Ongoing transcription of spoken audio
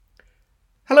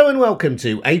Hello and welcome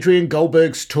to Adrian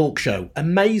Goldberg's talk show.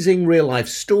 Amazing real life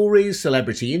stories,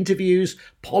 celebrity interviews,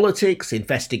 politics,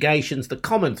 investigations. The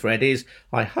common thread is,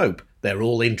 I hope, they're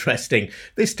all interesting.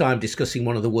 This time discussing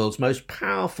one of the world's most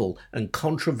powerful and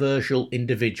controversial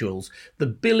individuals, the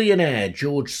billionaire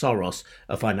George Soros,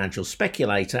 a financial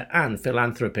speculator and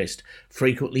philanthropist,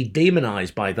 frequently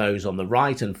demonised by those on the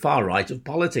right and far right of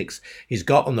politics. He's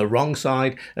got on the wrong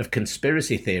side of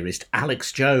conspiracy theorist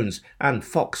Alex Jones and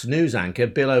Fox News anchor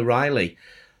Bill O'Reilly.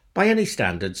 By any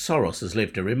standard, Soros has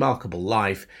lived a remarkable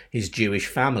life. His Jewish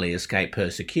family escaped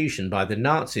persecution by the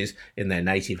Nazis in their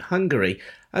native Hungary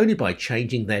only by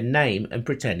changing their name and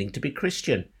pretending to be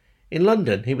Christian. In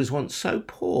London, he was once so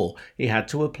poor he had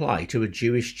to apply to a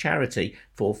Jewish charity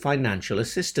for financial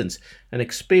assistance, an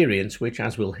experience which,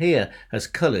 as we'll hear, has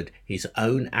coloured his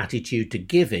own attitude to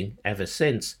giving ever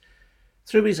since.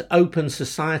 Through his Open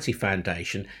Society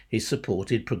Foundation, he's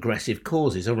supported progressive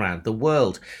causes around the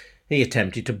world. He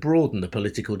attempted to broaden the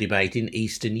political debate in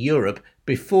Eastern Europe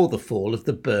before the fall of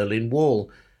the Berlin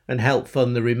Wall and helped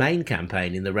fund the Remain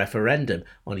campaign in the referendum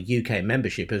on UK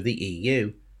membership of the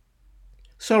EU.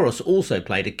 Soros also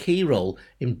played a key role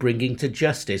in bringing to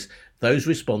justice those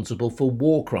responsible for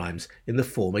war crimes in the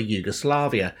former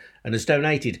Yugoslavia and has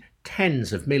donated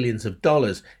tens of millions of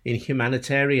dollars in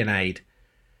humanitarian aid.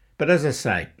 But as I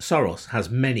say, Soros has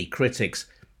many critics.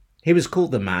 He was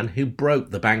called the man who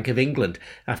broke the Bank of England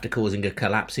after causing a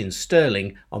collapse in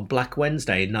sterling on Black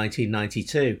Wednesday in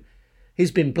 1992.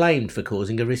 He's been blamed for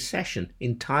causing a recession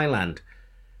in Thailand.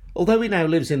 Although he now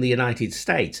lives in the United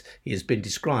States, he has been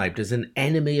described as an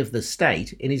enemy of the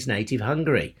state in his native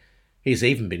Hungary. He has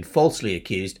even been falsely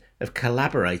accused of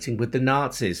collaborating with the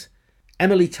Nazis.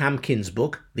 Emily Tamkin's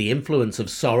book, The Influence of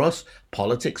Soros,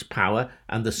 Politics, Power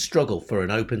and the Struggle for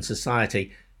an Open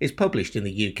Society, is published in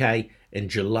the UK in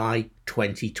July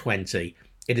 2020.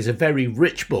 It is a very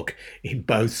rich book in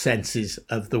both senses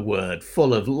of the word,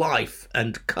 full of life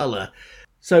and colour.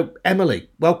 So, Emily,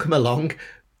 welcome along.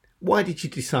 Why did you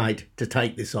decide to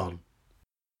take this on?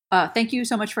 Thank you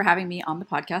so much for having me on the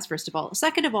podcast, first of all.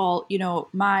 Second of all,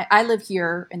 I live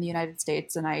here in the United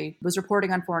States and I was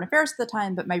reporting on foreign affairs at the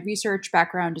time, but my research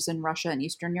background is in Russia and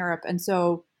Eastern Europe. And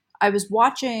so I was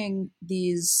watching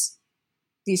these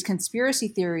conspiracy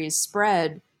theories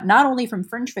spread, not only from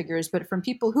fringe figures, but from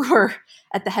people who were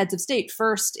at the heads of state,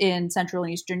 first in Central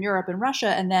and Eastern Europe and Russia,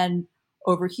 and then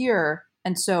over here.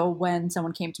 And so when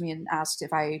someone came to me and asked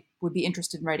if I would be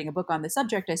interested in writing a book on this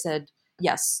subject, I said,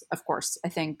 yes, of course. I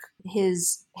think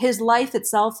his life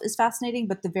itself is fascinating,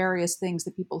 but the various things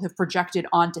that people have projected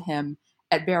onto him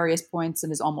at various points in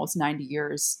his almost 90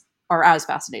 years are as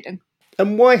fascinating.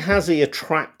 And why has he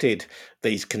attracted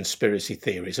these conspiracy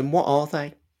theories, and what are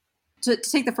they? To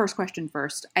take the first question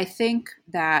first, I think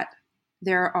that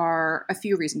there are a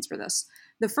few reasons for this.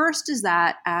 The first is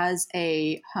that as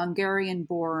a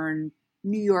Hungarian-born,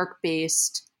 New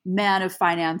York-based man of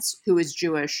finance who is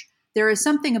Jewish, there is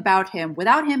something about him,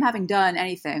 without him having done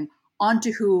anything,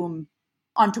 onto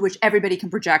which everybody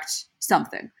can project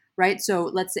something, right? So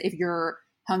let's say if you're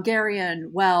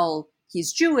Hungarian, well,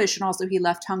 he's Jewish and also he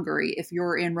left Hungary. If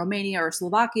you're in Romania or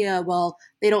Slovakia, well,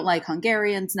 they don't like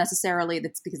Hungarians necessarily.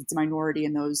 That's because it's a minority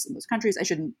in those countries. I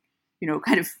shouldn't,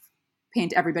 kind of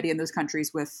paint everybody in those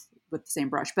countries with the same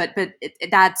brush. But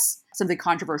that's something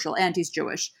controversial, and he's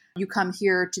Jewish. You come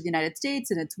here to the United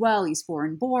States and it's, well, he's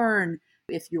foreign born.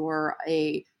 If you're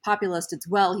a populist, it's,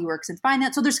 well, he works in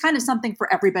finance. So there's kind of something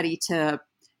for everybody to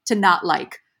not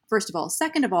like, first of all.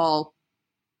 Second of all,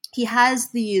 he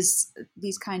has these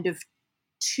kind of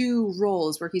two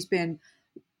roles where he's been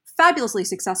fabulously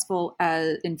successful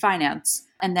in finance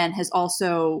and then has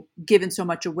also given so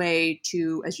much away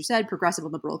to, as you said, progressive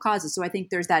and liberal causes. So I think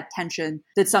there's that tension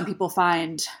that some people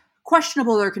find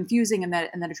questionable or confusing and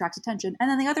that attracts attention. And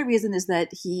then the other reason is that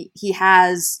he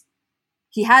has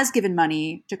given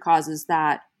money to causes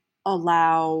that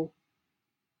allow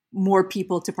more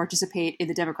people to participate in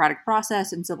the democratic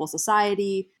process, in civil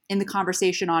society, in the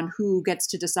conversation on who gets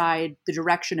to decide the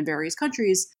direction of various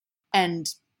countries. And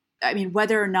I mean,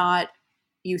 whether or not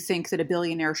you think that a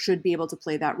billionaire should be able to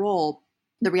play that role,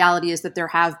 the reality is that there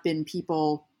have been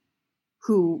people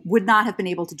who would not have been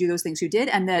able to do those things who did.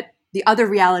 And that the other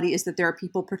reality is that there are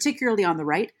people, particularly on the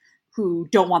right, who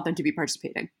don't want them to be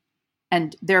participating.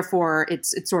 And therefore,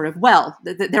 it's sort of, well,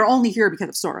 they're only here because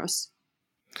of Soros.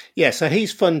 Yeah, so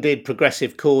he's funded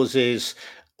progressive causes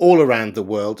all around the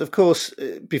world. Of course,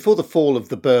 before the fall of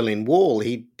the Berlin Wall,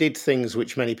 he did things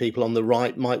which many people on the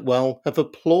right might well have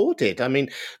applauded. I mean,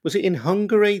 was it in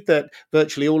Hungary that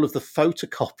virtually all of the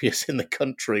photocopiers in the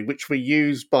country, which were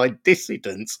used by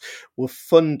dissidents, were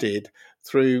funded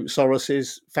through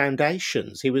Soros's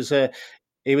foundations. He was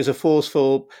a force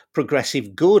for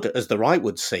progressive good, as the right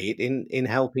would see it, in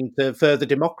helping to further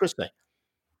democracy.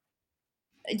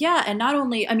 Yeah, and not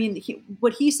only, I mean,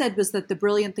 what he said was that the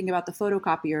brilliant thing about the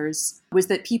photocopiers was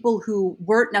that people who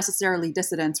weren't necessarily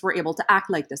dissidents were able to act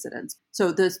like dissidents.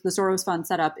 So the Soros Fund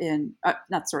set up in,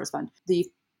 not Soros Fund, the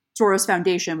Soros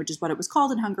Foundation, which is what it was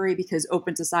called in Hungary because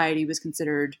Open Society was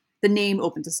considered, the name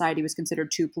Open Society was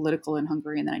considered too political in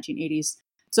Hungary in the 1980s.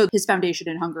 So his foundation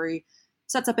in Hungary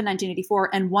sets up in 1984,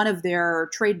 and one of their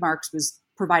trademarks was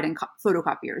providing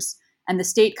photocopiers. And the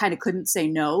state kind of couldn't say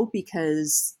no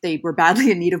because they were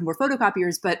badly in need of more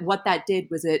photocopiers. But what that did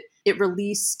was it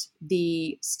released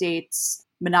the state's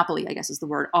monopoly, I guess is the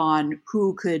word, on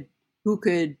who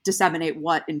could disseminate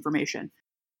what information.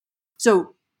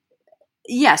 So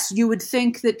yes, you would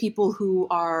think that people who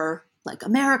are like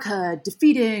America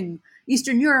defeating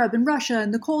Eastern Europe and Russia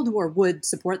in the Cold War would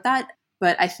support that.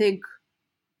 But I think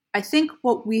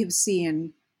what we've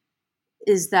seen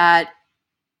is that,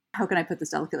 how can I put this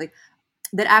delicately?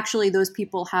 That actually those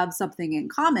people have something in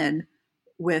common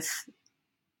with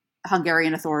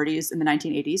Hungarian authorities in the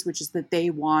 1980s, which is that they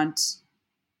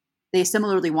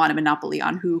similarly want a monopoly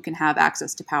on who can have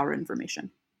access to power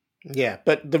information. Yeah,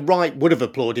 but the right would have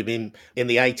applauded him in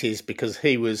the 80s because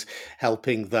he was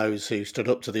helping those who stood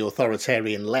up to the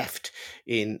authoritarian left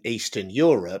in Eastern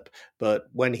Europe. But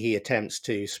when he attempts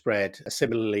to spread a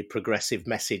similarly progressive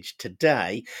message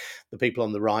today, the people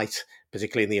on the right,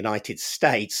 particularly in the United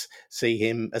States, see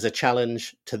him as a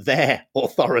challenge to their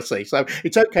authority. So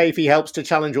it's okay if he helps to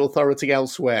challenge authority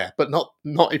elsewhere, but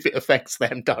not if it affects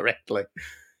them directly.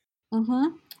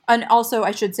 Mm-hmm. And also,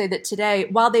 I should say that today,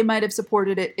 while they might have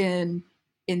supported it in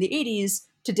the 80s,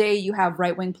 today you have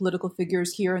right-wing political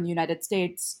figures here in the United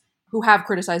States who have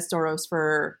criticized Soros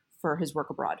for his work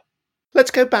abroad.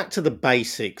 Let's go back to the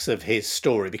basics of his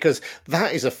story, because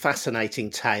that is a fascinating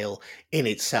tale in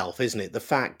itself, isn't it? The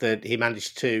fact that he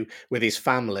managed to, with his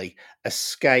family,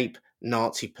 escape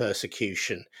Nazi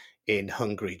persecution in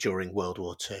Hungary during World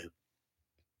War II.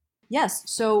 Yes,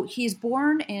 so he's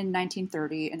born in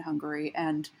 1930 in Hungary,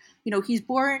 and he's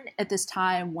born at this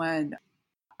time when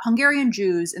Hungarian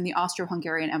Jews in the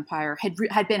Austro-Hungarian Empire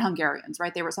had been Hungarians,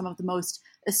 right? They were some of the most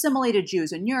assimilated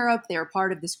Jews in Europe. They were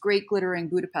part of this great glittering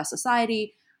Budapest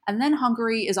society. And then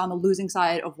Hungary is on the losing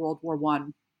side of World War I.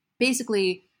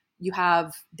 Basically, you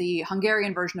have the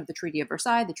Hungarian version of the Treaty of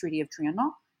Versailles, the Treaty of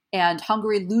Trianon, and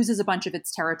Hungary loses a bunch of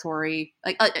its territory,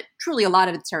 truly a lot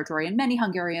of its territory. And many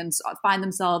Hungarians find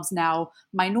themselves now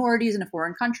minorities in a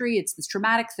foreign country. It's this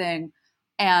traumatic thing.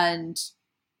 And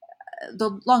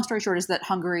the long story short is that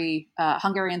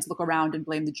Hungarians look around and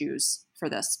blame the Jews for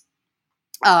this,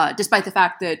 despite the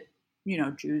fact that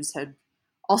Jews had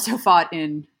also fought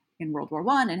in World War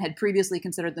I and had previously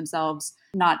considered themselves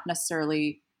not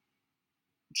necessarily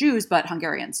Jews but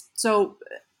Hungarians. So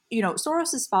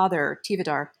Soros's father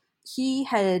Tivadar, he'd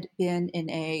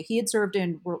served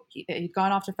he'd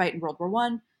gone off to fight in World War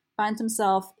I, finds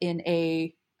himself in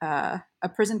a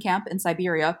prison camp in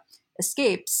Siberia,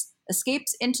 escapes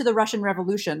into the Russian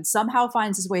Revolution, somehow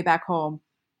finds his way back home,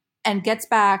 and gets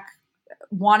back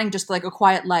wanting just like a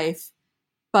quiet life,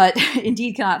 but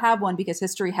indeed cannot have one because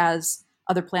history has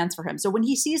other plans for him. So when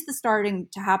he sees this starting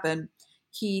to happen,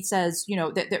 he says,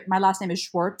 that my last name is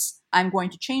Schwartz. I'm going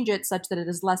to change it such that it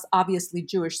is less obviously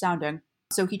Jewish sounding.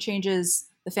 So he changes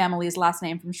the family's last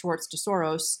name from Schwartz to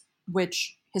Soros,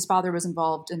 which his father was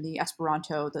involved in the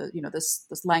Esperanto,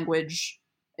 this language.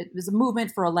 It was a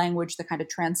movement for a language that kind of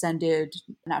transcended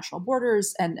national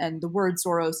borders, and the word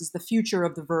Soros is the future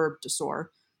of the verb to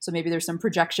soar. So maybe there's some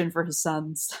projection for his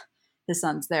sons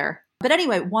there. But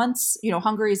anyway, once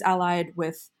Hungary's allied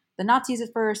with the Nazis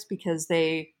at first because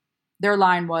their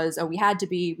line was, oh,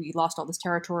 we lost all this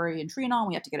territory in Trianon,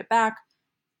 we have to get it back.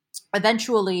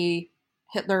 Eventually,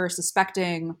 Hitler,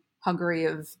 suspecting Hungary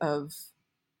of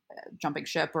jumping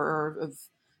ship or of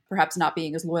perhaps not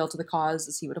being as loyal to the cause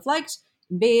as he would have liked,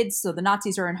 invades. So the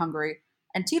Nazis are in Hungary.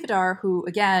 And Tivadar, who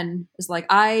again is like,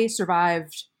 I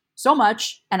survived so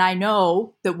much, and I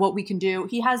know that what we can do.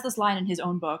 He has this line in his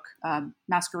own book,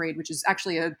 Masquerade, which is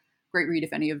actually a great read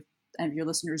if any of your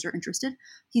listeners are interested.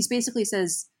 He basically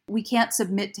says, we can't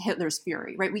submit to Hitler's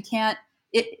fury, right? We can't.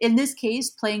 In this case,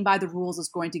 playing by the rules is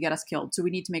going to get us killed. So we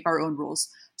need to make our own rules.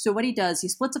 So what he does, he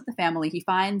splits up the family. He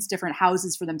finds different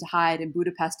houses for them to hide in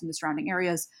Budapest and the surrounding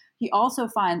areas. He also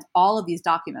finds all of these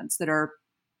documents that are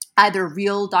either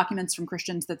real documents from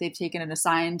Christians that they've taken and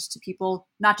assigned to people,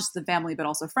 not just the family, but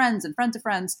also friends and friends of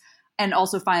friends, and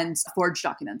also finds forged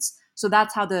documents. So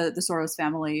that's how the Soros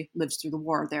family lives through the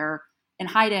war. They're in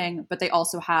hiding, but they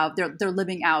also they're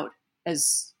living out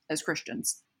as as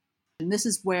Christians. And this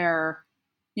is where,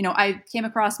 I came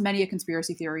across many a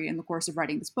conspiracy theory in the course of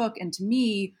writing this book. And to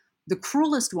me, the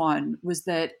cruelest one was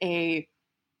that he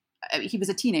was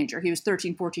a teenager. He was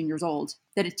 13, 14 years old.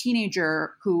 That a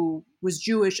teenager who was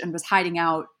Jewish and was hiding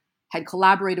out had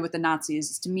collaborated with the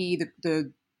Nazis is, to me,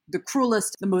 the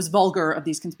cruelest, the most vulgar of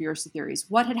these conspiracy theories.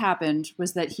 What had happened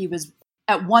was that he was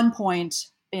at one point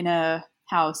in a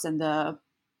house, and the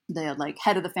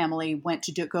head of the family went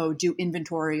to go do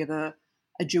inventory of a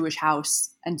Jewish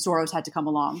house, and Soros had to come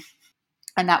along.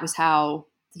 And that was how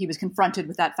he was confronted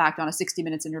with that fact on a 60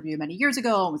 Minutes interview many years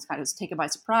ago, and was kind of taken by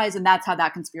surprise. And that's how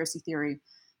that conspiracy theory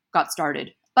got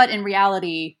started. But in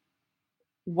reality,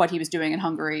 what he was doing in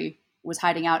Hungary was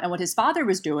hiding out. And what his father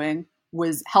was doing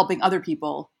was helping other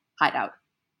people hide out.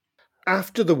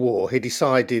 After the war, he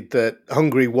decided that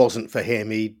Hungary wasn't for him.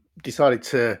 He decided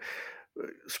to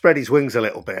spread his wings a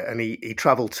little bit, and he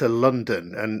travelled to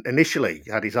London, and initially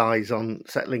had his eyes on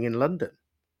settling in London.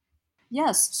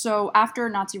 Yes. So after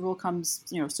Nazi rule comes,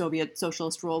 Soviet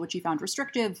socialist rule, which he found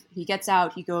restrictive. He gets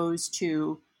out, he goes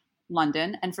to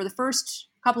London. And for the first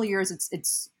couple of years,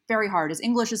 it's very hard. His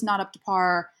English is not up to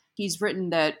par. He's written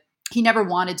that he never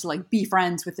wanted to be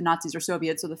friends with the Nazis or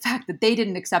Soviets. So the fact that they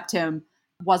didn't accept him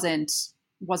wasn't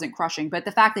crushing. But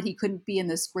the fact that he couldn't be in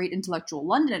this great intellectual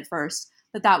London at first,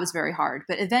 that was very hard.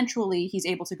 But eventually he's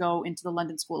able to go into the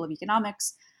London School of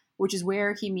Economics, which is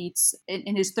where he meets,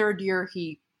 in his third year,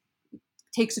 he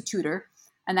takes a tutor,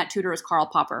 and that tutor is Karl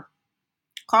Popper.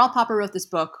 Karl Popper wrote this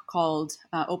book called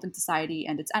Open Society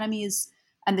and Its Enemies.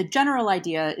 And the general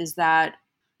idea is that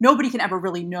nobody can ever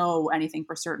really know anything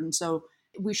for certain. So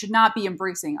we should not be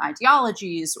embracing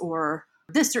ideologies or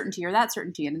this certainty or that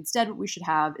certainty. And instead, what we should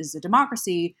have is a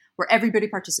democracy where everybody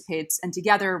participates, and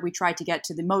together we try to get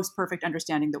to the most perfect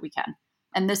understanding that we can.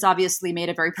 And this obviously made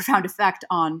a very profound effect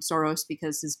on Soros,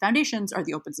 because his foundations are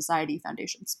the Open Society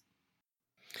foundations.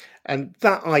 And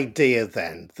that idea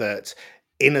then that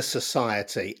in a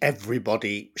society,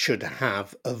 everybody should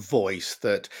have a voice,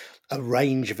 that a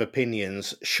range of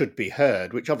opinions should be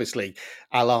heard, which obviously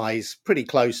allies pretty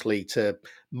closely to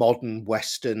modern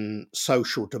Western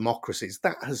social democracies.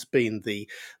 That has been the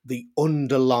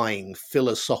underlying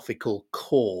philosophical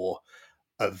core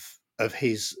of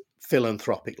his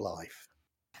philanthropic life.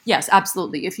 Yes,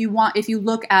 absolutely. If you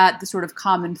look at the sort of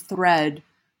common thread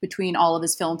between all of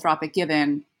his philanthropic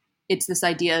giving, it's this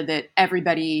idea that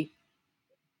everybody,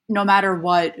 no matter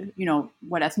what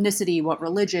ethnicity, what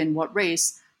religion, what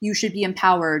race, you should be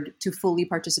empowered to fully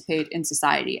participate in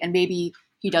society. And maybe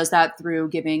he does that through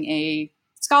giving a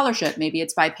scholarship. Maybe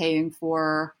it's by paying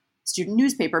for student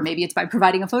newspaper. Maybe it's by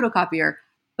providing a photocopier.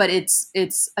 But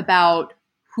it's about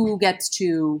who gets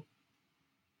to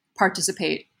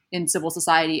participate in civil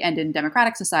society and in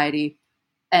democratic society.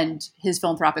 And his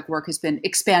philanthropic work has been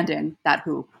expanding that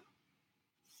who.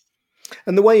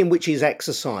 And the way in which he's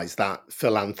exercised that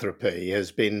philanthropy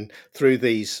has been through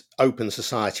these open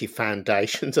society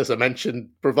foundations, as I mentioned,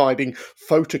 providing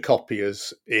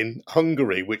photocopiers in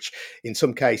Hungary, which in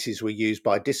some cases were used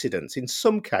by dissidents. In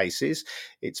some cases,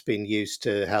 it's been used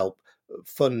to help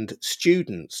fund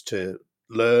students to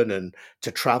learn and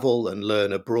to travel and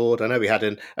learn abroad. I know we had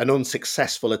an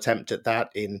unsuccessful attempt at that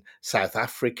in South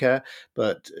Africa,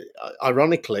 but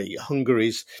ironically,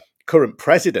 Hungary's current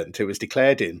president, who was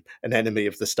declared an enemy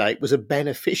of the state, was a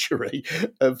beneficiary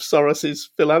of Soros's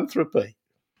philanthropy.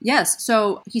 Yes.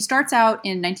 So he starts out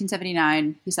in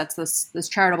 1979. He sets this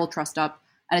charitable trust up,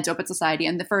 and it's Open Society.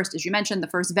 And the first, as you mentioned, the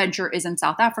first venture is in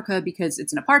South Africa because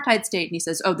it's an apartheid state. And he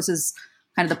says, oh, this is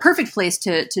kind of the perfect place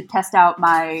to test out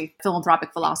my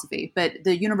philanthropic philosophy. But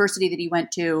the university that he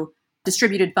went to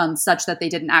distributed funds such that they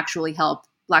didn't actually help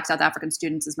Black South African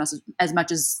students as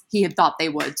much as he had thought they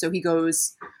would. So he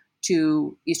goes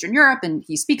to Eastern Europe, and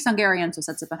he speaks Hungarian, so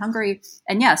sets up in Hungary.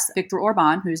 And yes, Viktor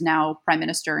Orban, who's now prime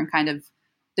minister and kind of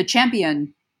the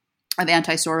champion of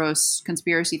anti-Soros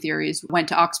conspiracy theories, went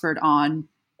to Oxford on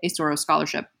a Soros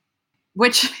scholarship,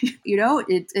 which,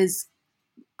 it is,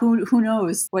 who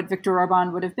knows what Viktor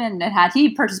Orban would have been had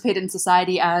he participated in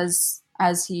society as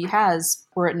he has,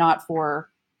 were it not for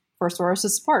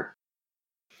Soros' support.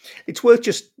 It's worth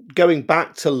just going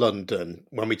back to London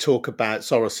when we talk about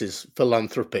Soros's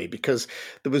philanthropy, because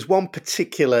there was one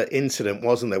particular incident,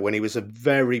 wasn't there, when he was a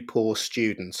very poor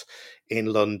student in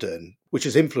London, which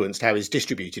has influenced how he's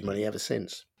distributed money ever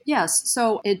since. Yes,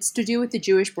 so it's to do with the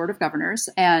Jewish Board of Governors.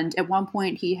 And at one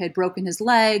point he had broken his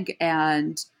leg,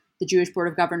 and the Jewish Board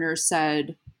of Governors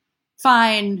said,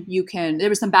 fine, you can. There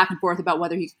was some back and forth about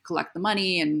whether he could collect the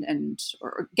money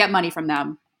or get money from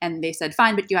them. And they said,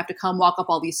 fine, but you have to come walk up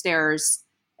all these stairs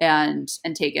and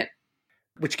take it.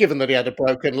 Which, given that he had a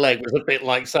broken leg, was a bit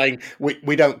like saying,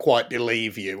 we don't quite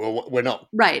believe you, or we're not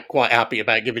Right, quite happy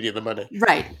about giving you the money.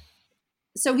 right.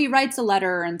 So he writes a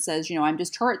letter and says, I'm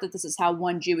just hurt that this is how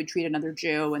one Jew would treat another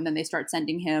Jew. And then they start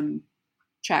sending him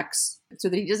checks so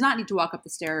that he does not need to walk up the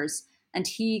stairs. And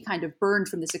he, kind of burned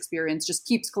from this experience, just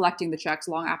keeps collecting the checks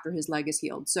long after his leg is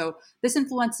healed. So this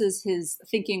influences his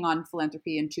thinking on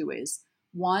philanthropy in two ways.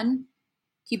 One,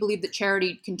 he believed that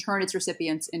charity can turn its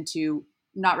recipients into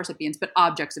not recipients, but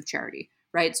objects of charity,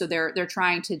 right? So they're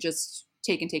trying to just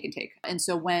take and take and take. And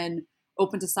so when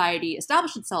Open Society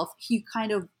established itself, he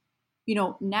kind of,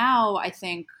 now I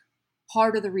think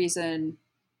part of the reason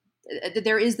that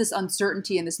there is this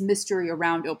uncertainty and this mystery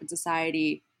around Open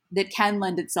Society that can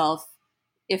lend itself,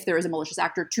 if there is a malicious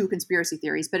actor, to conspiracy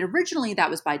theories. But originally that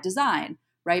was by design,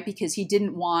 right? Because he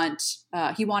didn't want,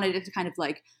 he wanted it to kind of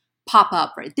like pop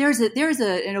up, right? There's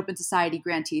an Open Society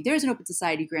grantee, there's an Open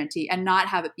Society grantee, and not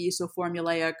have it be so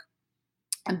formulaic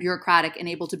and bureaucratic and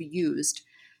able to be used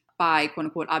by quote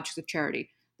unquote objects of charity.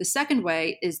 The second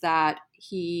way is that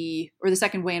the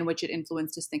second way in which it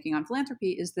influenced his thinking on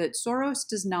philanthropy is that Soros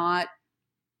does not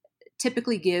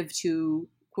typically give to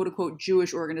quote unquote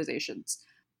Jewish organizations.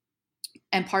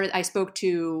 And I spoke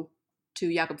to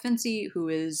Jakob Finzi, who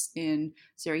is in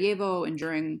Sarajevo, and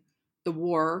during the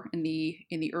war in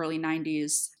the early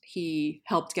 90s, he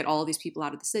helped get all of these people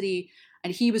out of the city.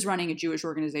 And he was running a Jewish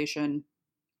organization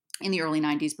in the early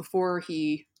 90s before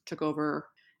he took over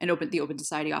and opened the Open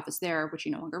Society office there, which he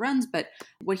no longer runs. But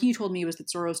what he told me was that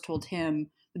Soros told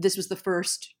him that this was the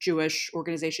first Jewish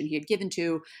organization he had given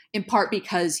to, in part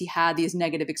because he had these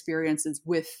negative experiences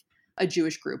with a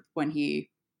Jewish group when he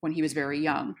was very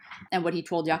young. And what he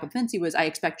told Jakob Finzi was, I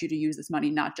expect you to use this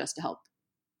money not just to help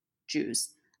Jews.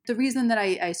 The reason that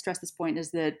I stress this point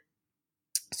is that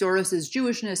Soros's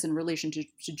Jewishness in relation to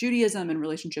Judaism and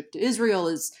relationship to Israel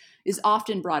is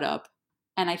often brought up.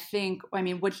 And I think,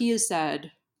 what he has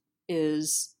said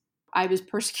is, I was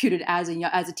persecuted as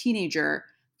a teenager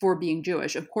for being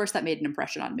Jewish. Of course, that made an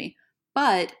impression on me.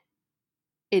 But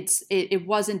it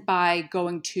wasn't by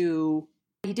going to,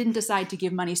 he didn't decide to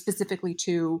give money specifically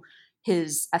to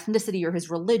his ethnicity or his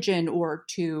religion or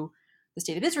to the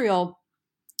state of Israel.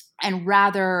 And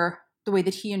rather, the way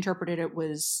that he interpreted it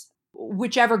was,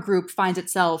 whichever group finds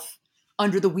itself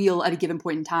under the wheel at a given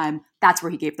point in time, that's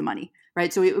where he gave the money,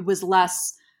 right? So it was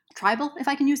less tribal, if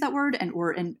I can use that word,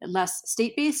 and less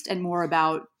state-based and more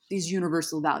about these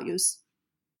universal values.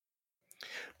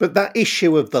 But that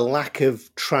issue of the lack of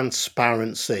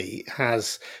transparency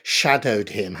has shadowed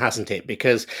him, hasn't it?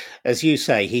 Because, as you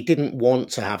say, he didn't want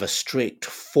to have a strict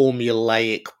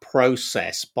formulaic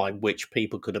process by which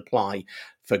people could apply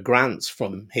for grants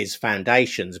from his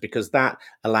foundations, because that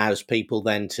allows people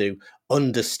then to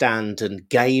understand and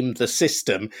game the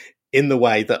system in the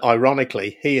way that,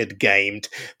 ironically, he had gamed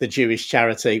the Jewish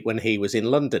charity when he was in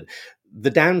London. The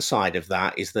downside of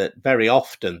that is that very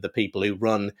often the people who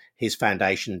run his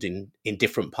foundations in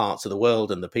different parts of the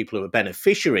world and the people who are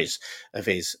beneficiaries of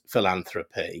his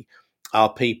philanthropy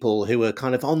are people who are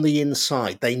kind of on the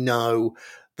inside. They know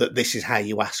that this is how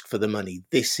you ask for the money.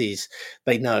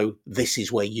 They know this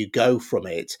is where you go from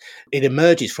it. It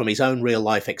emerges from his own real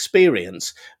life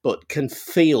experience, but can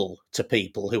feel to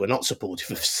people who are not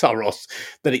supportive of Soros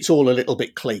that it's all a little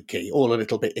bit cliquey, all a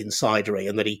little bit insidery,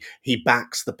 and that he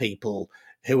backs the people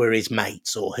who are his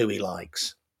mates or who he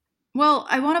likes. Well,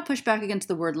 I want to push back against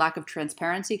the word lack of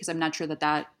transparency, because I'm not sure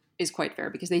that is quite fair,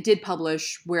 because they did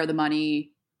publish where the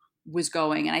money was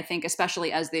going. And I think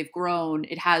especially as they've grown,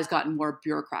 it has gotten more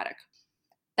bureaucratic.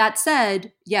 That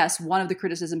said, yes, one of the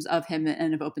criticisms of him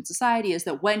and of Open Society is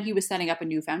that when he was setting up a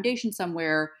new foundation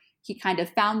somewhere, he kind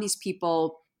of found these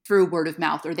people through word of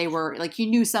mouth, or they were like, he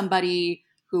knew somebody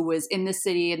who was in the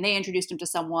city and they introduced him to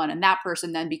someone, and that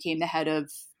person then became the head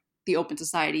of the Open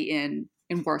Society in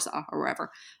Warsaw or wherever.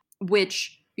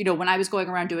 Which, when I was going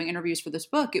around doing interviews for this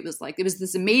book, it was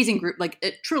this amazing group,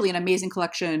 truly an amazing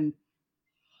collection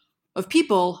of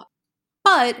people,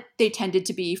 but they tended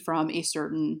to be from a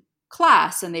certain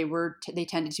class, and they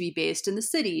tended to be based in the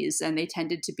cities, and they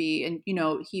tended to be, and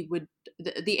he would,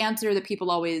 the answer that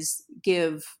people always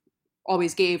gave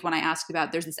when I asked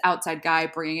about, there's this outside guy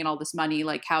bringing in all this money,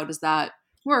 like how does that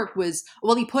work, was,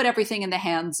 well, he put everything in the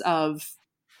hands of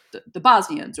the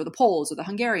Bosnians or the Poles or the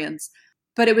Hungarians,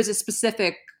 but it was a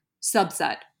specific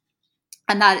subset.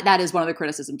 And that is one of the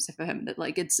criticisms of him,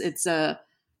 that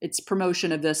it's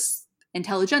promotion of this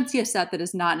intelligentsia set that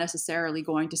is not necessarily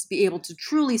going to be able to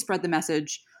truly spread the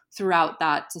message throughout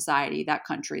that society, that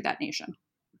country, that nation.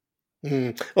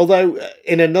 Although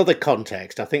in another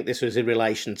context, I think this was in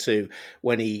relation to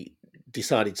when he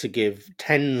decided to give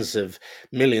tens of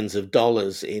millions of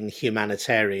dollars in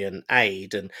humanitarian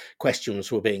aid, and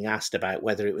questions were being asked about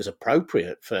whether it was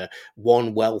appropriate for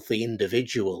one wealthy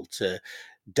individual to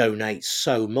donate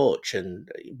so much and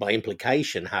by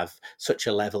implication have such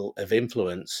a level of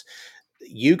influence.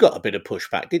 You got a bit of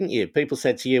pushback, didn't you? People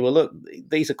said to you, well, look,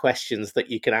 these are questions that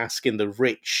you can ask in the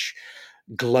rich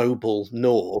global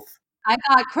north. I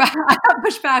got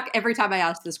pushback every time I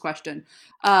asked this question.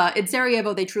 In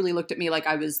Sarajevo, they truly looked at me like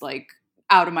I was like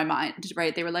out of my mind,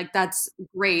 right? They were like, "That's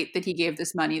great that he gave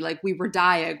this money. Like we were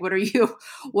dying. What are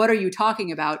you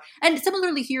talking about?" And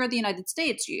similarly here in the United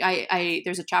States,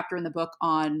 there's a chapter in the book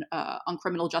on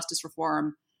criminal justice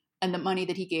reform and the money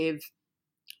that he gave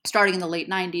starting in the late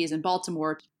 '90s in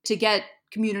Baltimore to get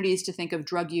communities to think of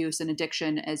drug use and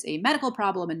addiction as a medical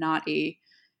problem and not a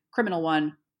criminal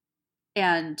one.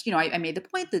 And, I made the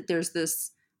point that there's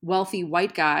this wealthy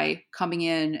white guy coming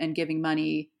in and giving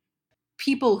money.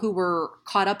 People who were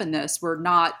caught up in this were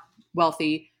not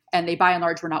wealthy, and they by and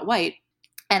large were not white.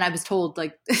 And I was told,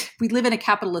 like, we live in a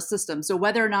capitalist system. So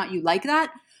whether or not you like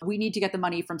that, we need to get the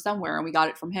money from somewhere, and we got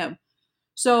it from him.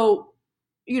 So,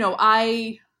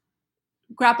 I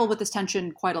grapple with this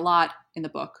tension quite a lot in the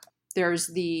book. There's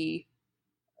the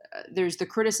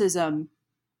criticism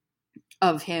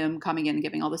of him coming in and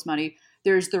giving all this money.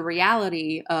 There's the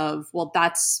reality of, well,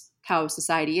 that's how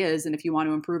society is. And if you want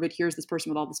to improve it, here's this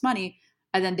person with all this money.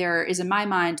 And then there is, in my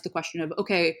mind, the question of,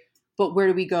 okay, but where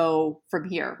do we go from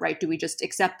here, right? Do we just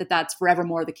accept that that's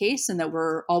forevermore the case and that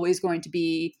we're always going to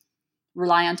be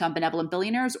reliant on benevolent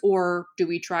billionaires? Or do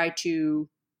we try to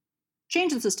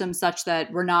change the system such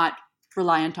that we're not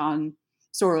reliant on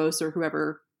Soros or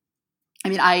whoever? I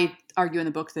mean, I argue in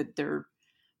the book that there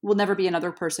will never be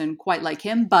another person quite like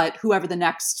him, but whoever the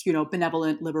next,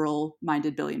 benevolent,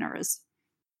 liberal-minded billionaire is.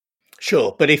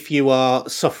 Sure, but if you are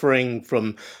suffering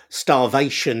from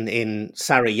starvation in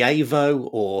Sarajevo,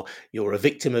 or you're a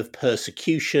victim of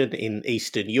persecution in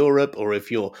Eastern Europe, or if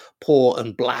you're poor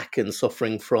and black and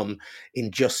suffering from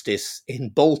injustice in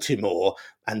Baltimore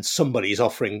and somebody's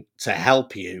offering to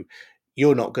help you,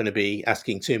 you're not going to be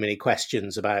asking too many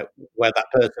questions about where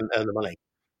that person earned the money.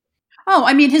 Oh,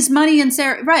 I mean, his money in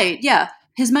right, yeah.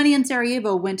 His money in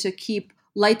Sarajevo went to keep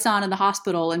lights on in the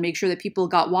hospital and make sure that people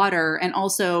got water, and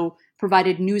also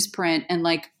provided newsprint and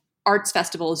like arts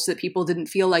festivals so that people didn't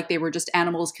feel like they were just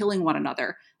animals killing one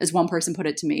another, as one person put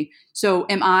it to me. So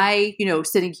am I,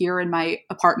 sitting here in my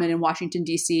apartment in Washington,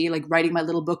 D.C., like writing my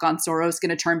little book on Soros, going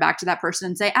to turn back to that person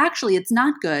and say, actually, it's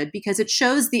not good because it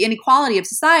shows the inequality of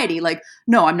society? Like,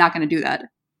 no, I'm not going to do that.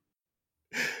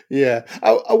 Yeah,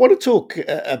 I want to talk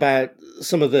about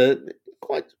some of the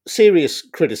quite serious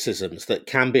criticisms that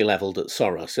can be levelled at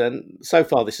Soros. And so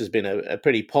far, this has been a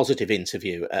pretty positive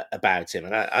interview about him.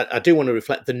 And I do want to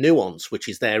reflect the nuance which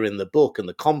is there in the book, and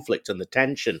the conflict and the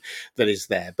tension that is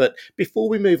there. But before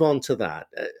we move on to that,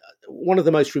 one of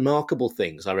the most remarkable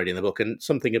things I read in the book, and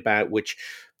something about which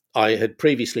I had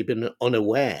previously been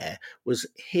unaware, was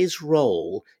his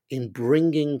role in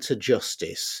bringing to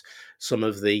justice some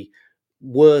of the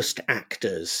worst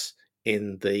actors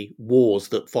in the wars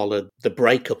that followed the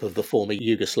breakup of the former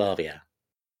Yugoslavia.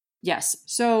 Yes.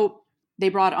 So they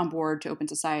brought on board to Open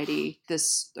Society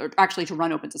or actually to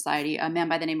run Open Society, a man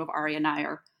by the name of Arya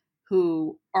Nair,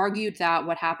 who argued that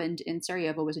what happened in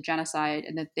Sarajevo was a genocide,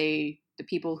 and that the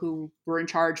people who were in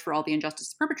charge for all the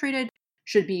injustice perpetrated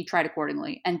should be tried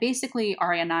accordingly. And basically,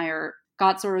 Arya Nair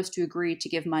got Soros to agree to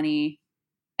give money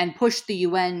and pushed the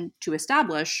UN to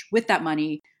establish, with that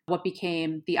money, what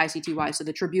became the ICTY, so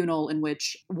the tribunal in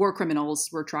which war criminals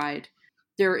were tried.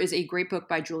 There is a great book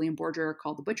by Julian Borger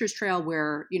called The Butcher's Trail,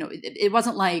 where, it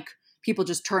wasn't like people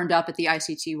just turned up at the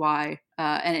ICTY.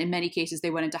 And in many cases,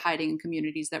 they went into hiding in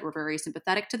communities that were very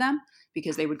sympathetic to them,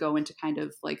 because they would go into kind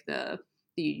of like the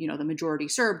majority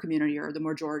Serb community or the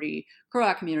majority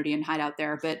Croat community and hide out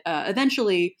there. But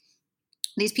eventually,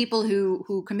 these people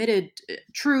who committed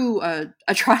true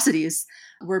atrocities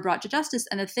were brought to justice.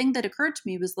 And the thing that occurred to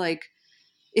me was, like,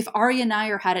 if Arya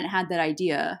Nair hadn't had that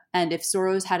idea, and if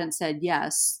Soros hadn't said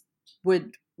yes,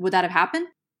 would that have happened?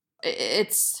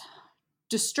 It's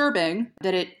disturbing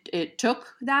that it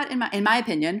took that, in my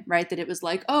opinion, right? That it was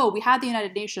like, oh, we had the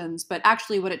United Nations, but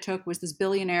actually what it took was this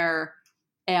billionaire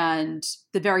and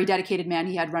the very dedicated man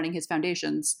he had running his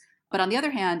foundations. But on the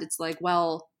other hand, it's like,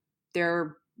 well,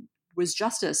 there was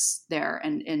justice there,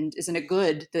 and isn't it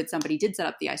good that somebody did set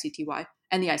up the ICTY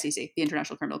and the ICC, the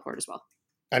International Criminal Court, as well?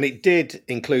 And it did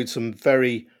include some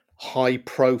very high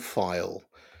profile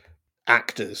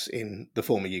actors in the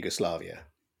former Yugoslavia.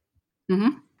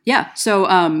 Mm-hmm. Yeah. So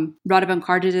Radovan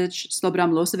Karadzic,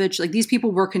 Slobodan Milosevic, like these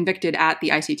people were convicted at the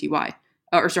ICTY.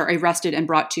 arrested and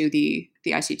brought to the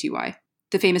ICTY.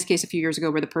 The famous case a few years ago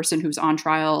where the person who was on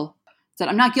trial said,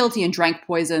 "I'm not guilty," and drank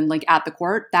poison like at the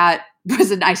court. That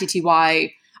was an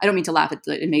ICTY. I don't mean to laugh at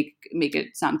it and make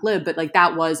it sound glib, but like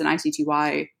that was an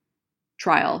ICTY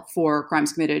trial for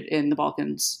crimes committed in the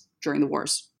Balkans during the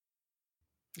wars.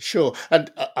 Sure.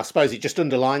 And I suppose it just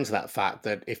underlines that fact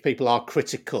that if people are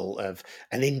critical of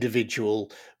an individual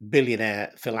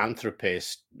billionaire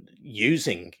philanthropist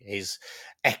using his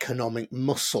economic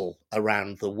muscle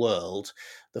around the world,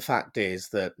 the fact is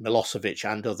that Milosevic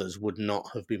and others would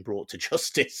not have been brought to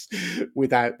justice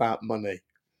without that money.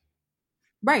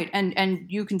 Right. And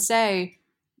you can say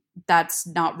that's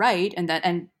not right. And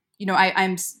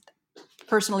I'm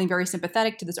personally very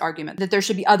sympathetic to this argument that there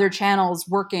should be other channels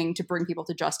working to bring people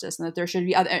to justice, and that there should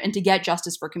be other, and to get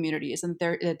justice for communities, and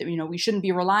that we shouldn't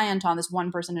be reliant on this one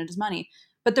person and his money.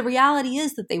 But the reality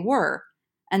is that they were.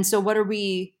 And so what are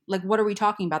we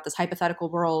talking about, this hypothetical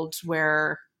world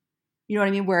where, you know what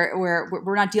I mean, where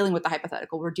we're not dealing with the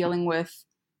hypothetical, we're dealing with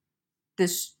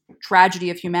this tragedy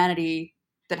of humanity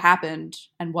that happened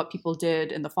and what people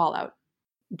did in the fallout.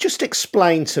 Just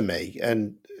explain to me,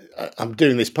 and I'm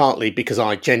doing this partly because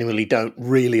I genuinely don't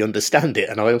really understand it,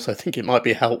 and I also think it might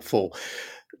be helpful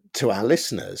to our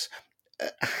listeners,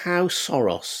 how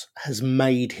Soros has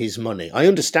made his money. I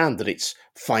understand that it's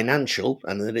financial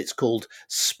and that it's called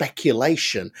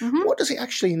speculation. Mm-hmm. What does it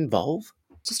actually involve?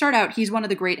 To start out, he's one of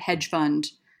the great hedge fund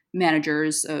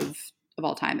managers of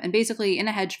all time. And basically, in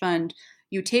a hedge fund,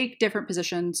 you take different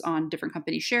positions on different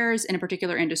company shares in a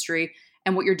particular industry,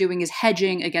 and what you're doing is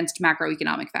hedging against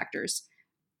macroeconomic factors.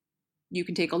 You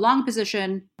can take a long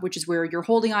position, which is where you're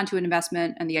holding on to an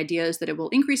investment, and the idea is that it will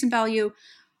increase in value.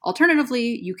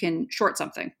 Alternatively, you can short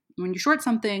something. When you short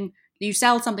something, you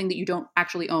sell something that you don't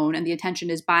actually own, and the intention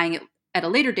is buying it at a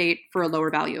later date for a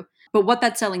lower value. But what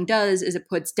that selling does is it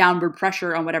puts downward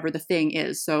pressure on whatever the thing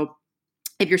is. So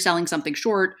if you're selling something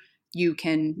short, you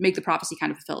can make the prophecy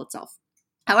kind of fulfill itself.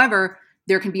 However,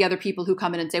 there can be other people who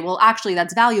come in and say, well, actually,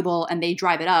 that's valuable, and they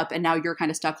drive it up, and now you're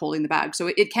kind of stuck holding the bag. So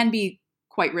it can be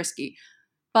quite risky.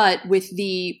 But with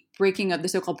the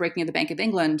so-called breaking of the Bank of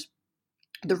England,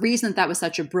 the reason that was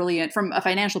such a brilliant, from a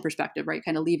financial perspective, right,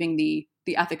 kind of leaving the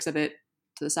ethics of it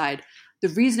to the side, the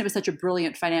reason it was such a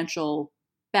brilliant financial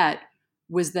bet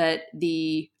was that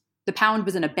the pound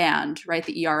was in a band, right,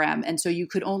 the ERM, and so you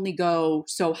could only go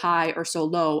so high or so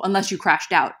low unless you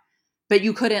crashed out. But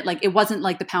you couldn't, like, it wasn't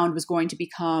like the pound was going to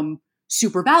become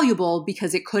super valuable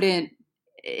because it couldn't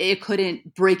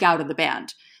break out of the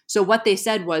band. So what they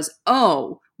said was,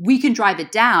 oh, we can drive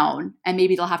it down and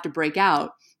maybe it'll have to break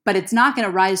out, but it's not going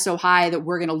to rise so high that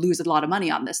we're going to lose a lot of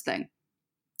money on this thing.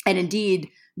 And indeed,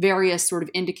 various sort of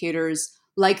indicators,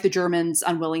 like the Germans'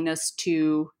 unwillingness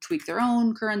to tweak their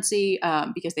own currency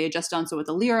because they had just done so with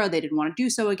the lira, they didn't want to do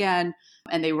so again.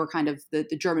 And they were kind of, the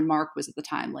German mark was at the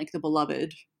time like the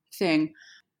beloved thing.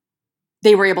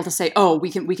 They were able to say, oh, we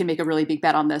can make a really big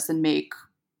bet on this and make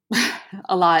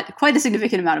quite a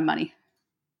significant amount of money.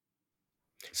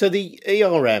 So the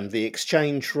ERM, the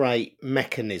exchange rate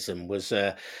mechanism, was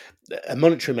a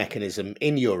monetary mechanism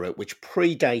in Europe which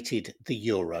predated the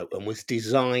euro and was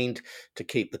designed to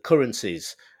keep the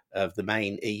currencies of the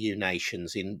main EU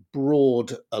nations in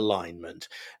broad alignment.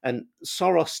 And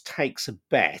Soros takes a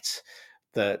bet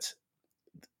that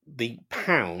the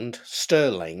pound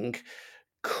sterling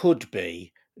could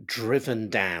be driven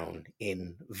down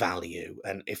in value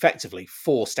and effectively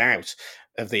forced out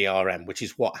of the ERM, which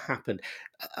is what happened.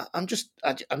 I'm just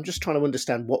trying to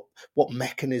understand what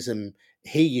mechanism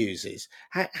he uses.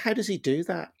 How does he do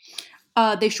that?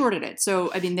 They shorted it.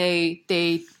 So I mean,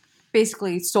 they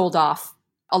basically sold off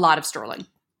a lot of sterling,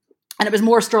 and it was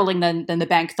more sterling than the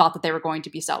bank thought that they were going to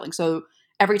be selling. So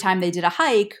every time they did a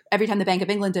hike, every time the Bank of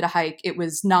England did a hike, it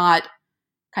was not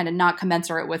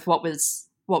commensurate with what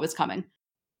was coming.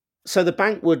 So the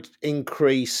bank would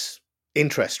increase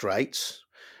interest rates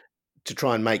to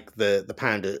try and make the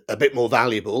pound a bit more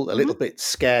valuable, a little bit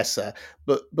scarcer.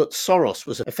 But Soros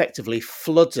was effectively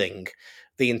flooding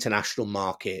the international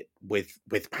market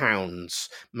with pounds,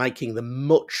 making them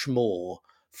much more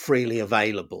freely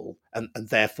available. And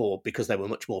therefore, because they were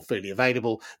much more freely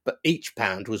available, but each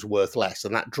pound was worth less.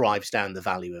 And that drives down the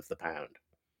value of the pound.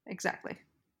 Exactly.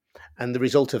 And the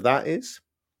result of that is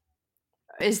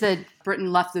that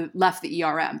Britain left the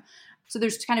ERM. So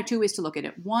there's kind of two ways to look at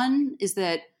it. One is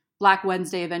that Black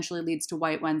Wednesday eventually leads to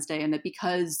White Wednesday, and that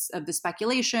because of the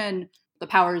speculation, the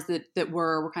powers that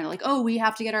were kind of like, oh, we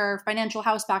have to get our financial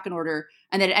house back in order,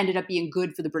 and that it ended up being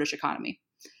good for the British economy.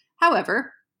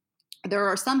 However, there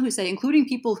are some who say, including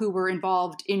people who were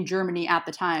involved in Germany at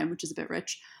the time, which is a bit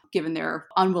rich, given their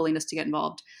unwillingness to get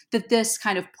involved, that this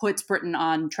kind of puts Britain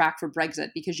on track for Brexit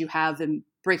because you have them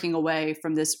breaking away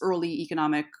from this early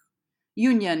economic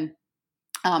union,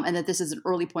 and that this is an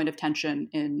early point of tension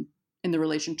in the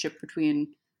relationship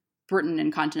between Britain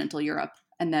and continental Europe,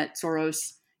 and that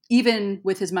Soros, even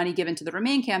with his money given to the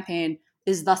Remain campaign,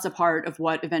 is thus a part of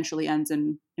what eventually ends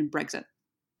in Brexit.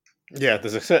 Yeah,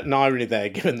 there's a certain irony there,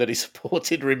 given that he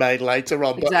supported Remain later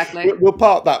on. But Exactly. we'll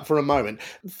park that for a moment.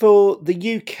 For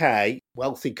the UK,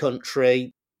 wealthy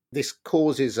country, this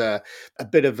causes a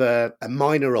bit of a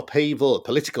minor upheaval, a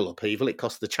political upheaval. It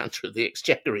cost the Chancellor of the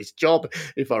Exchequer his job,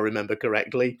 if I remember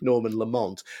correctly, Norman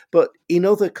Lamont. But in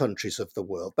other countries of the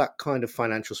world, that kind of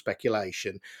financial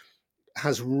speculation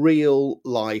has real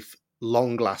life,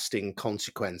 long lasting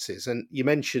consequences. And you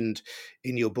mentioned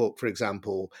in your book, for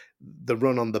example, the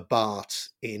run on the baht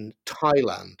in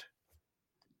Thailand.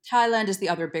 Thailand is the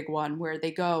other big one where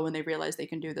they go and they realize they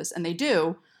can do this, and they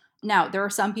do. Now, there are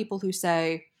some people who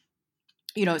say,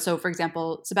 so for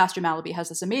example, Sebastian Mallaby has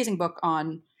this amazing book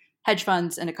on hedge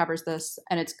funds, and it covers this,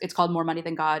 and it's called More Money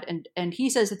Than God. And he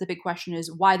says that the big question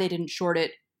is why they didn't short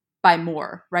it by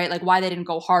more, right? Like why they didn't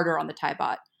go harder on the Thai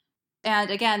baht.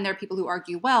 And again, there are people who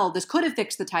argue, well, this could have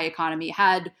fixed the Thai economy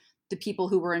had the people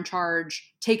who were in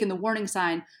charge taken the warning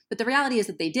sign. But the reality is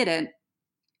that they didn't.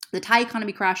 The Thai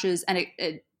economy crashes, and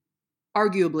it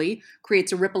arguably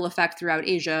creates a ripple effect throughout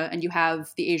Asia, and you have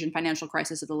the Asian financial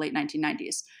crisis of the late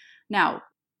 1990s. Now,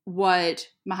 what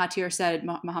Mohamed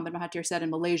Mahathir said in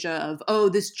Malaysia of, oh,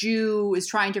 this Jew is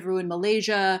trying to ruin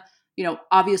Malaysia,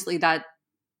 obviously that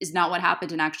is not what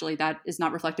happened, and actually that is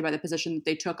not reflected by the position that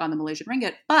they took on the Malaysian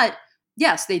ringgit. But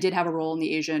yes, they did have a role in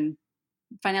the Asian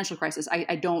financial crisis.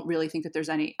 I don't really think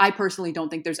that I personally don't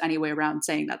think there's any way around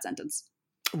saying that sentence.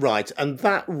 Right. And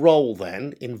that role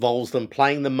then involves them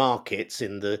playing the markets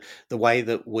in the way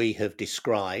that we have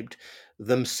described,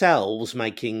 themselves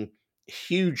making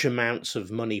huge amounts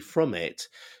of money from it,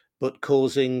 but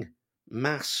causing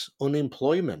mass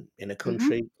unemployment in a Mm-hmm.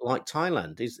 country like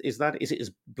Thailand. Is it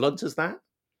as blunt as that?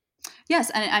 Yes,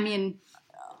 and I mean,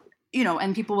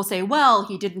 and people will say, well,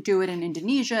 he didn't do it in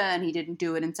Indonesia and he didn't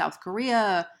do it in South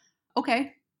Korea.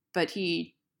 Okay, but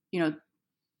he,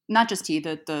 not just he,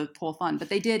 the whole fund, but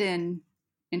they did in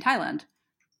Thailand.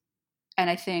 And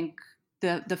I think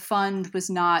the fund was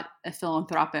not a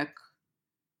philanthropic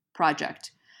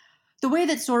project. The way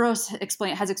that Soros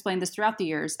has explained this throughout the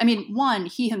years, I mean, one,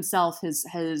 he himself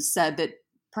has said that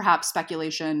perhaps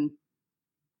speculation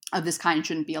of this kind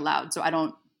shouldn't be allowed. So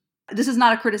this is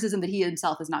not a criticism that he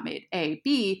himself has not made. A.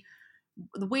 B,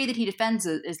 the way that he defends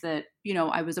it is that,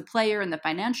 I was a player in the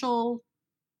financial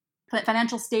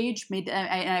stage, and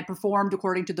I performed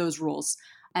according to those rules.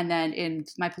 And then in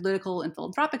my political and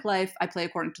philanthropic life, I play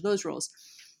according to those rules.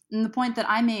 And the point that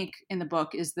I make in the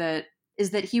book is that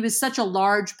he was such a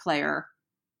large player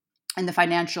in the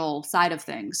financial side of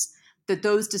things that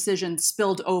those decisions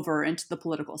spilled over into the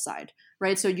political side,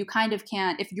 right? So you kind of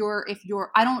can't, if you're,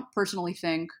 I don't personally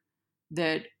think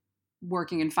that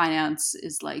working in finance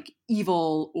is like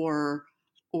evil or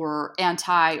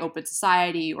anti-open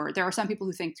society, or there are some people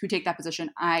who take that position.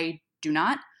 I do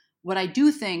not. What I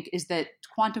do think is that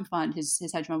Quantum Fund, his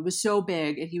hedge fund, was so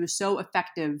big and he was so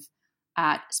effective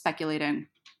at speculating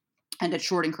and at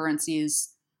shorting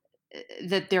currencies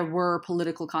that there were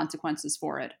political consequences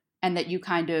for it, and that you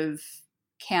kind of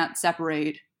can't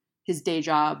separate his day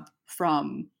job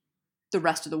from the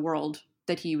rest of the world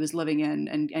that he was living in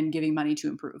and giving money to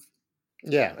improve.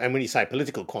 Yeah, and when you say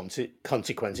political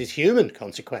consequences, human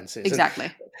consequences, and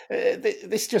Exactly.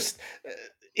 this just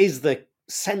is the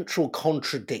central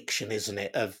contradiction, isn't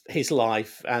it, of his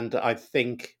life, and I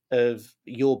think of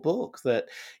your book, that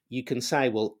you can say,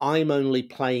 well, I'm only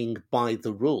playing by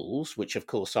the rules, which of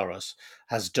course Soros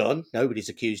has done. Nobody's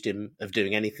accused him of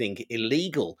doing anything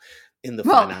illegal in the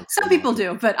Well, financial some people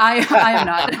market. do, but I am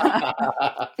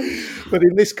not. But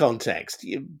in this context,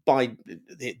 by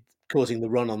causing the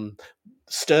run on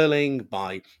sterling,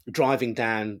 by driving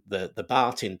down the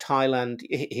baht in Thailand,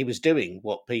 he was doing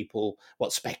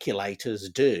what speculators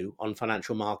do on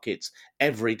financial markets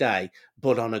every day,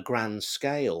 but on a grand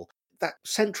scale. That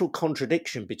central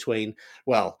contradiction between,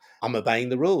 well, I'm obeying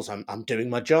the rules, I'm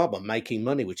doing my job, I'm making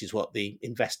money, which is what the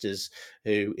investors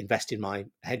who invest in my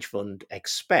hedge fund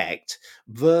expect,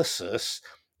 versus,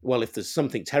 well, if there's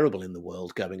something terrible in the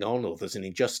world going on or there's an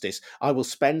injustice, I will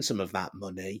spend some of that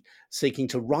money seeking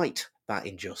to right that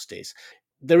injustice.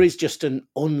 There is just an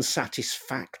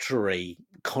unsatisfactory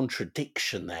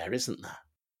contradiction there, isn't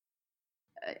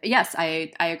there? Yes,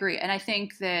 I agree, and I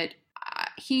think that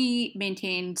he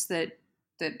maintains that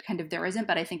kind of there isn't.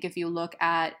 But I think if you look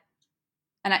at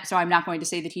so I'm not going to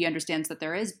say that he understands that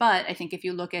there is, but I think if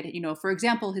you look at, for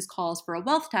example, his calls for a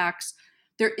wealth tax,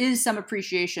 there is some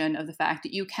appreciation of the fact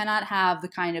that you cannot have the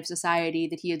kind of society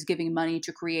that he is giving money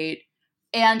to create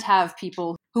and have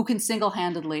people who can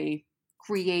single-handedly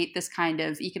create this kind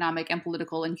of economic and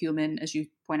political and human, as you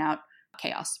point out,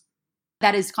 chaos.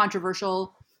 That is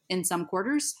controversial in some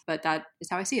quarters, but that is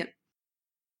how I see it.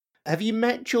 Have you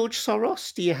met George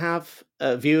Soros? Do you have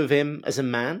a view of him as a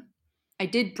man? I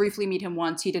did briefly meet him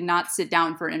once. He did not sit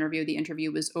down for an interview. The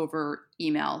interview was over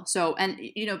email. So, and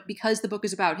because the book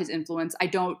is about his influence, I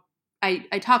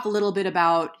talk a little bit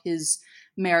about his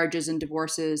marriages and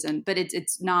divorces, but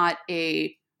it's not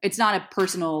a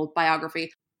personal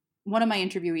biography. One of my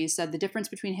interviewees said the difference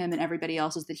between him and everybody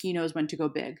else is that he knows when to go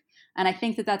big. And I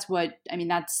think that's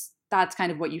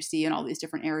kind of what you see in all these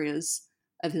different areas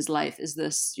of his life, is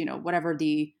this, whatever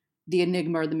the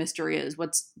enigma or the mystery is.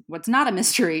 What's not a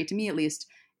mystery, to me at least,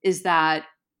 is that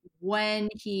when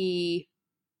he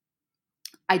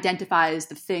identifies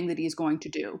the thing that he's going to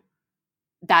do,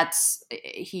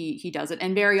 he does it.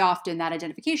 And very often that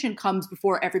identification comes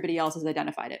before everybody else has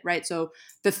identified it, right? So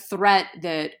the threat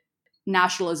that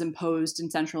nationalism posed in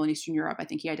Central and Eastern Europe, I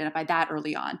think he identified that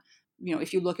early on.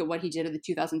 If you look at what he did in the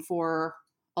 2004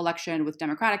 election with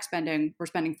Democratic spending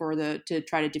to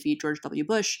try to defeat George W.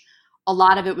 Bush, a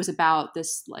lot of it was about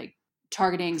this, like,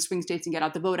 targeting swing states and get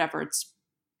out the vote efforts.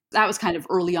 That was kind of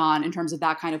early on in terms of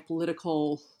that kind of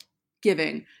political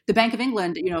giving. The Bank of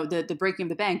England, the breaking of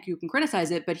the bank, you can criticize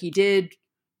it, but he did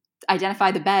identify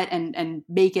the bet and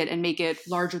make it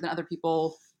larger than other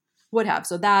people would have.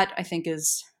 So that, I think,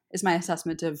 is my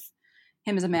assessment of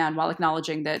him as a man, while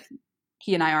acknowledging that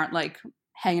he and I aren't like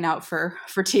hanging out for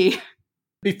tea.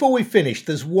 Before we finish,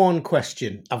 there's one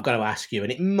question I've got to ask you,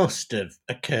 and it must have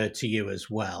occurred to you as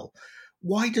well.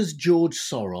 Why does George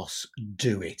Soros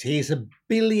do it? He is a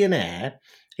billionaire.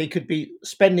 He could be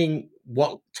spending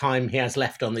what time he has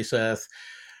left on this earth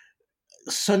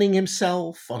sunning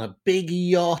himself on a big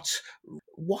yacht.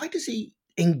 Why does he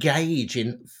engage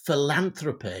in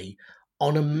philanthropy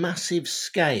on a massive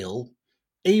scale,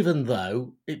 even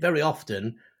though it very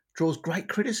often draws great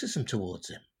criticism towards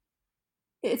him?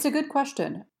 It's a good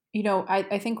question.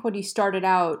 I think when he started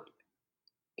out,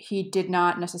 he did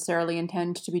not necessarily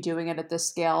intend to be doing it at this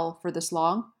scale for this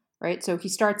long, right? So he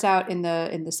starts out in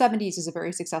the 70s as a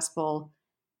very successful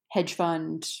hedge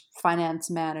fund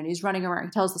finance man, and he's running around. He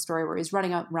tells the story where he's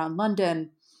running around London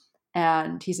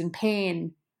and he's in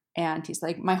pain, and he's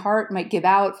like, my heart might give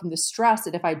out from the stress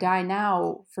that if I die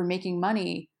now for making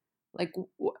money, like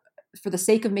for the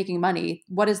sake of making money,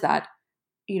 what is that?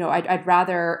 I'd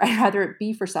rather it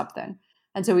be for something.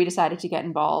 And so he decided to get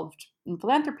involved in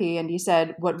philanthropy. And he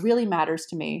said, what really matters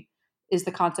to me is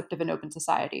the concept of an open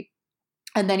society.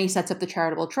 And then he sets up the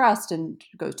charitable trust and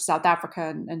goes to South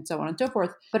Africa and so on and so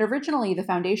forth. But originally, the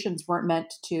foundations weren't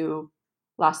meant to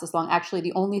last this long. Actually,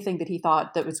 the only thing that he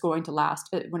thought that was going to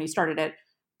last when he started it,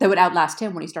 that would outlast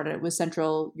him when he started it, was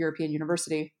Central European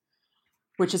University,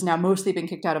 which has now mostly been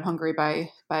kicked out of Hungary by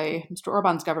Mr.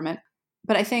 Orban's government.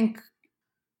 But I think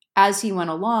as he went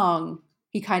along,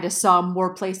 he kind of saw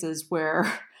more places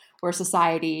where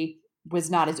society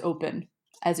was not as open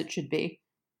as it should be.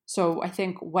 So I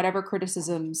think whatever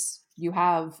criticisms you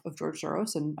have of George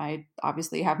Soros, and I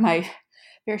obviously have my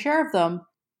fair share of them,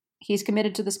 he's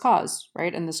committed to this cause,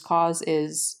 right? And this cause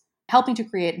is helping to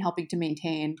create and helping to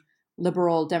maintain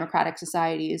liberal democratic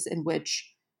societies in which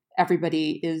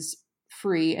everybody is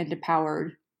free and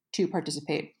empowered to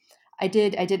participate. I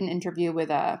did an interview with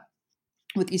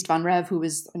Istvan Rev, who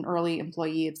was an early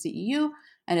employee of CEU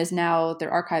and is now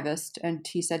their archivist. And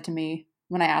he said to me,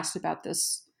 when I asked about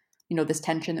this, this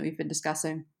tension that we've been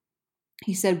discussing,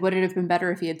 he said, would it have been better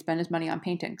if he had spent his money on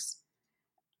paintings?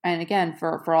 And again,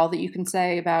 for all that you can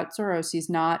say about Soros, he's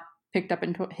not picked up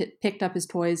his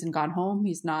toys and gone home.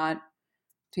 He's not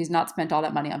spent all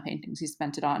that money on paintings. He's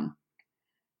spent it on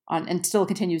and still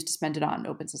continues to spend it on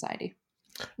open society.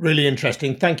 Really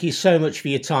interesting. Thank you so much for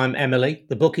your time, Emily.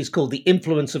 The book is called The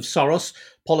Influence of Soros,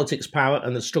 Politics, Power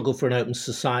and the Struggle for an Open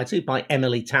Society by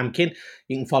Emily Tamkin.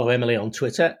 You can follow Emily on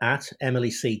Twitter at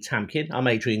Emily C. Tamkin. I'm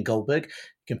Adrian Goldberg.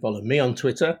 You can follow me on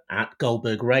Twitter at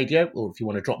Goldberg Radio, or if you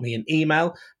want to drop me an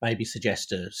email, maybe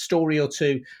suggest a story or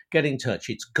two, get in touch.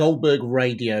 It's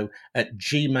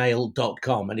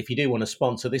goldbergradio@gmail.com. And if you do want to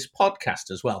sponsor this podcast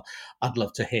as well, I'd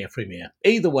love to hear from you.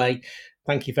 Either way,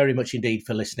 thank you very much indeed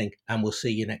for listening, and we'll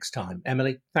see you next time.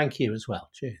 Emily, thank you as well.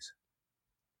 Cheers.